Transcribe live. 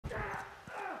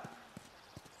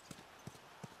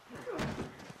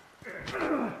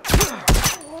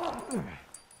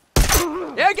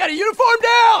Everybody, uniform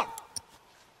down!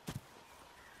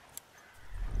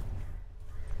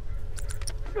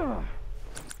 Boom!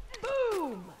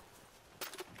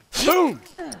 Boom!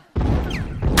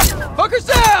 Fuckers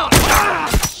down! Ah,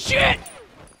 shit!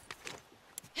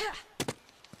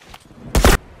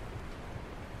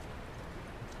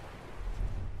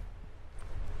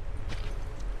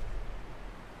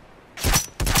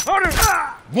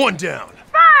 One down.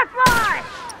 Firefly!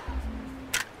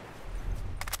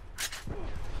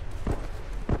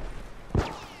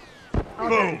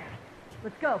 Boom!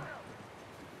 Let's go.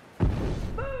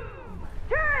 Boom!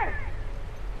 Turret!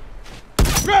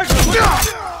 Drag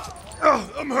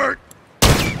I'm hurt.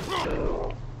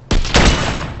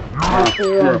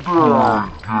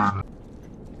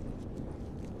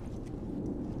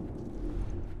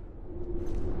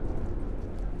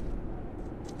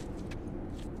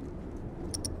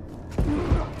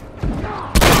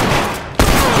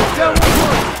 Down one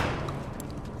more.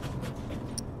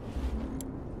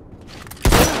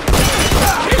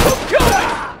 Keep him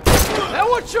coming! That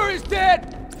one sure is dead!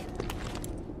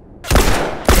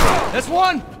 That's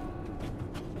one!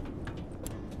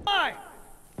 Aye!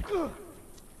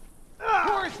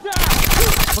 Force down!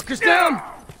 Fuckers down!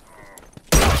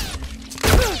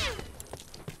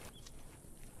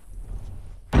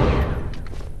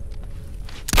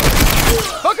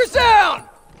 Fuckers down!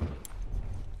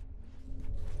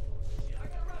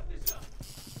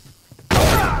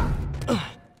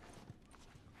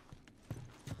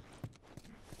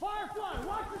 Firefly,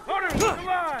 watch the Hunter, look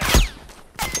alive!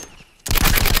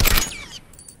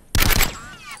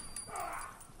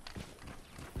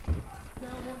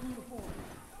 Down one uniform.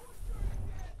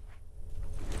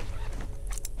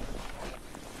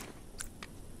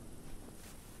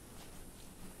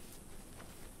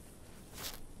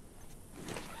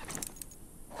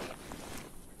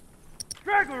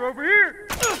 Straggler over here!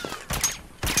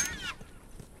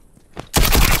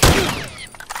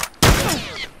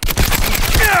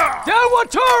 Down one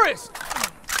tourist!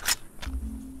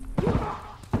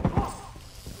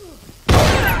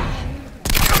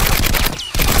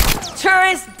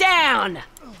 Tourist down!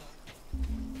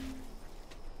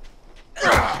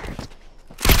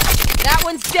 That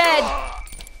one's dead.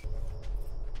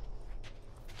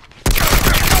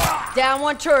 Down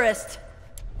one tourist.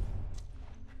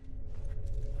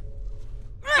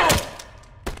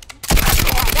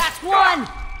 That's one!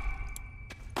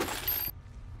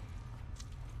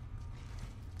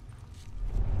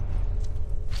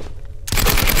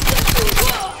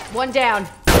 One down.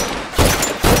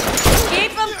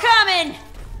 Keep them coming!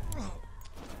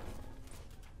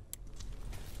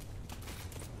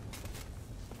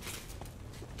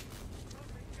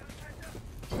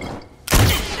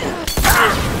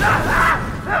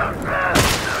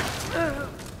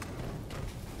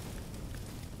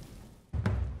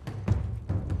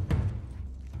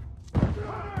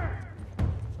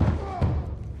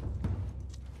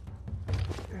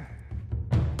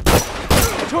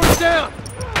 Tourist down!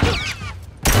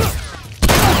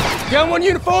 Down one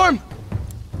uniform!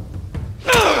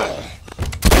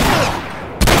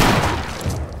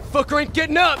 Fucker ain't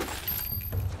getting up!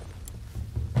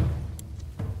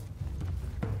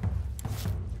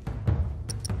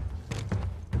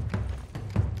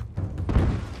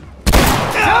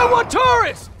 Down one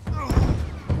tourist!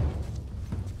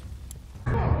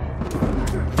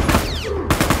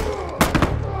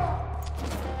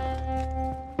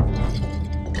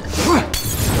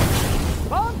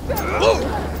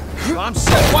 I'm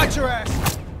set, watch your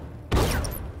ass!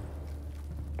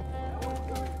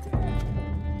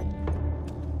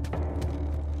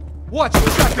 Watch your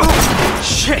shotgun! Oh,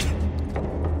 shit!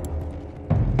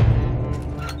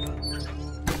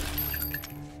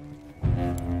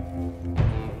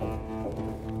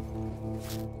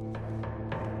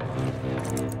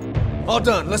 All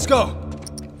done, let's go!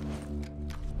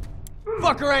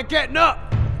 Fucker ain't getting up!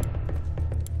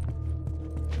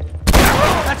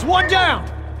 That's one down!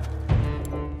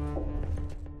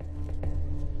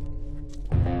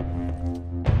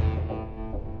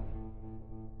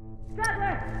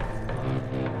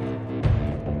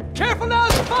 Careful now,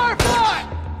 it's a firefly!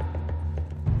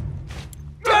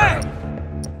 Dang!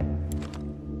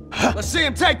 Let's see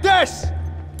him take this!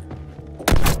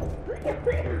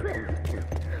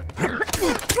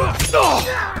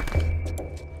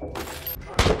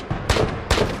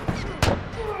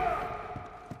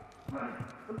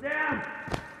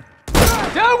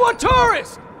 Down one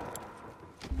tourist!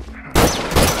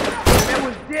 That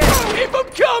one's dead! Keep him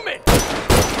coming!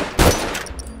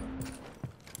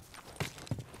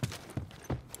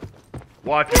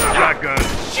 Watch your shotgun.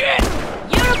 Shit!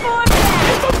 Uniform down!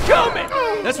 Keep him coming!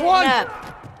 That's one! Up.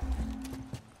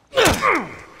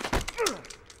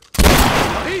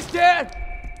 He's dead!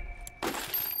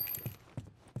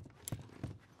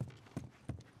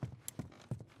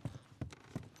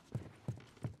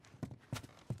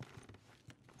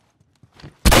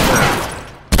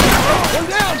 One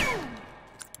down!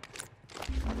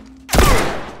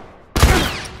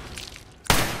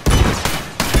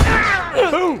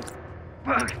 Boom!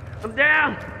 I'm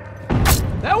down.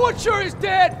 That one sure is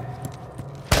dead!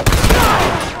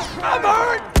 I'm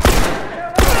hurt!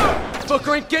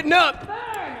 Fucker ain't getting up!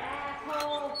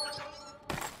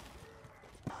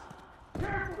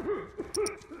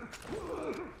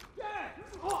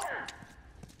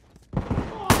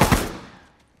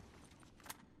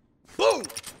 Boom!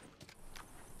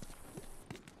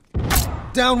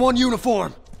 Down one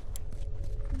uniform!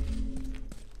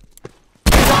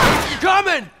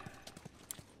 Coming!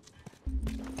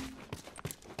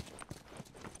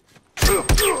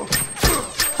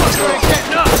 Fucker ain't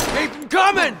getting up! Keep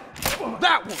coming!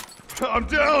 That one! I'm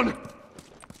down.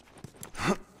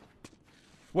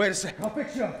 Wait a sec, I'll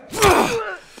fix you up.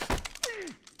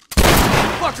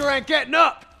 Fucker ain't getting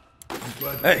up!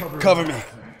 Hey, cover me.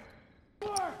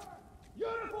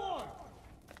 Uniform!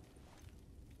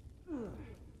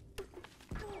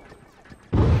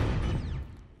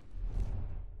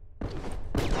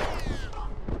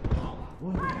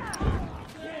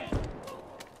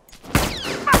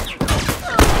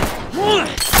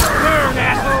 Burn,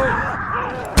 asshole.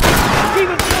 Keep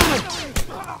it coming!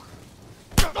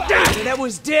 Damn it, that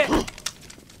was dead!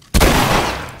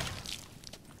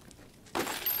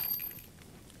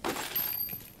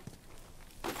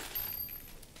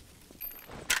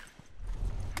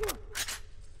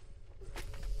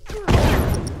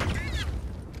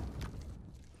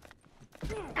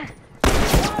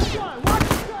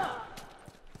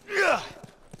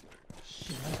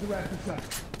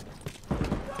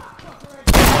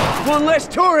 One less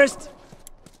tourist!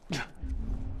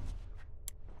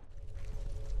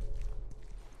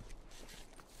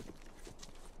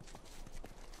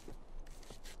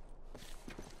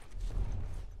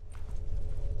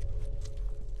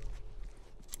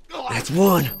 That's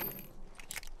one.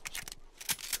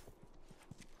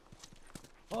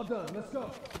 All done, let's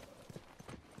go.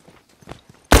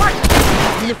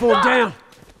 Uniform down.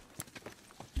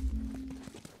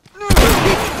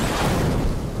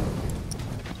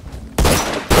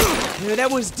 Yeah,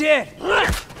 that one's dead.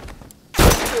 Yeah.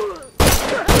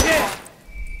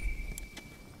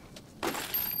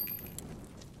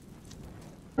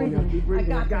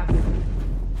 I got this.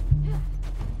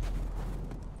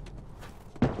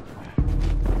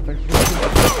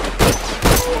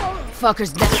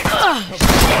 Fucker's down.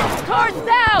 Car's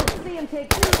down! See him take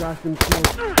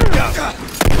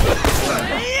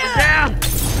Down.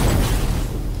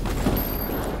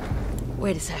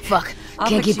 Wait a sec. Fuck.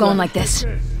 Can't keep going like this.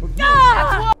 Good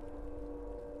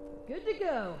to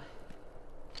go.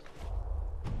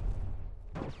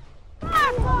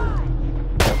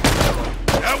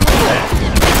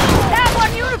 That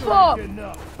one uniform!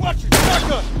 Watch your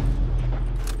shotgun!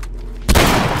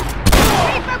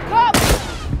 Keep him coming!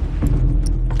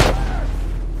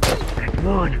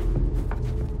 One.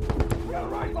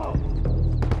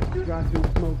 Got some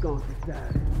smoke on the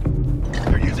side.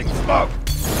 They're using smoke!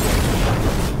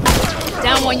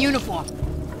 Down one uniform.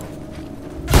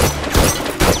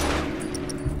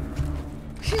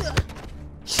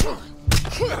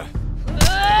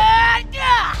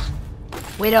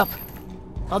 Wait up.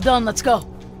 All done, let's go.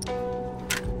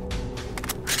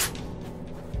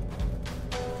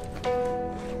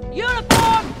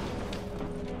 Uniform!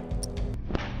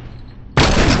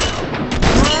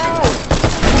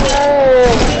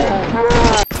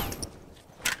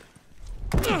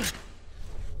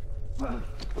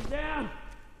 Down.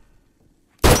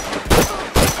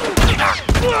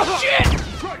 Shit!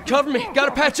 Cover me,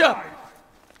 gotta patch up.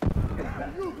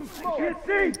 Can't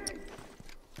see.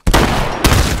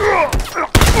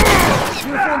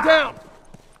 Uniform down.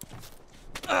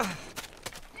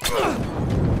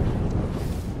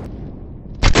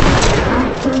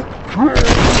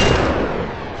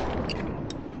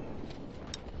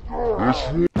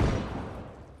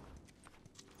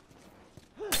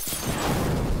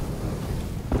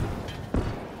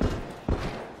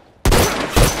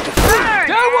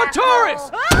 Down one tourist!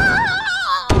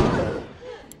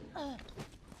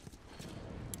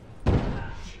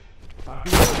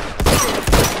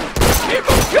 Keep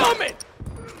them coming!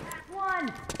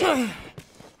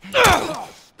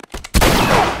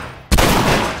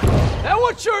 That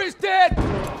one sure is dead!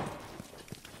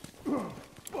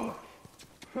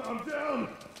 I'm down.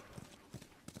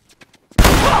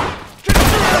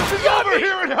 Get Over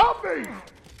here and help me.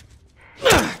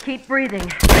 Keep breathing.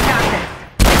 I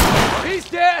got this. He's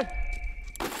dead!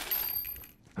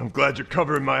 I'm glad you're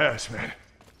covering my ass, man.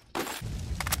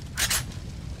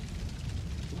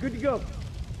 Good to go.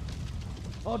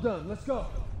 All done, let's go.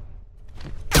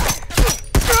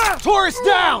 Tourist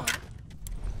down!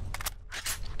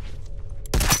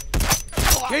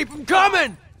 Keep him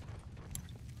coming!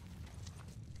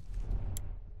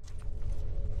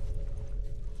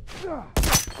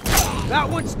 That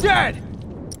one's dead!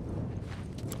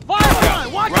 Fire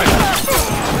on! Watch it!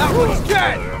 That one's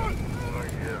dead!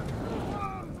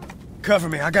 Cover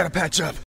me, I gotta patch up.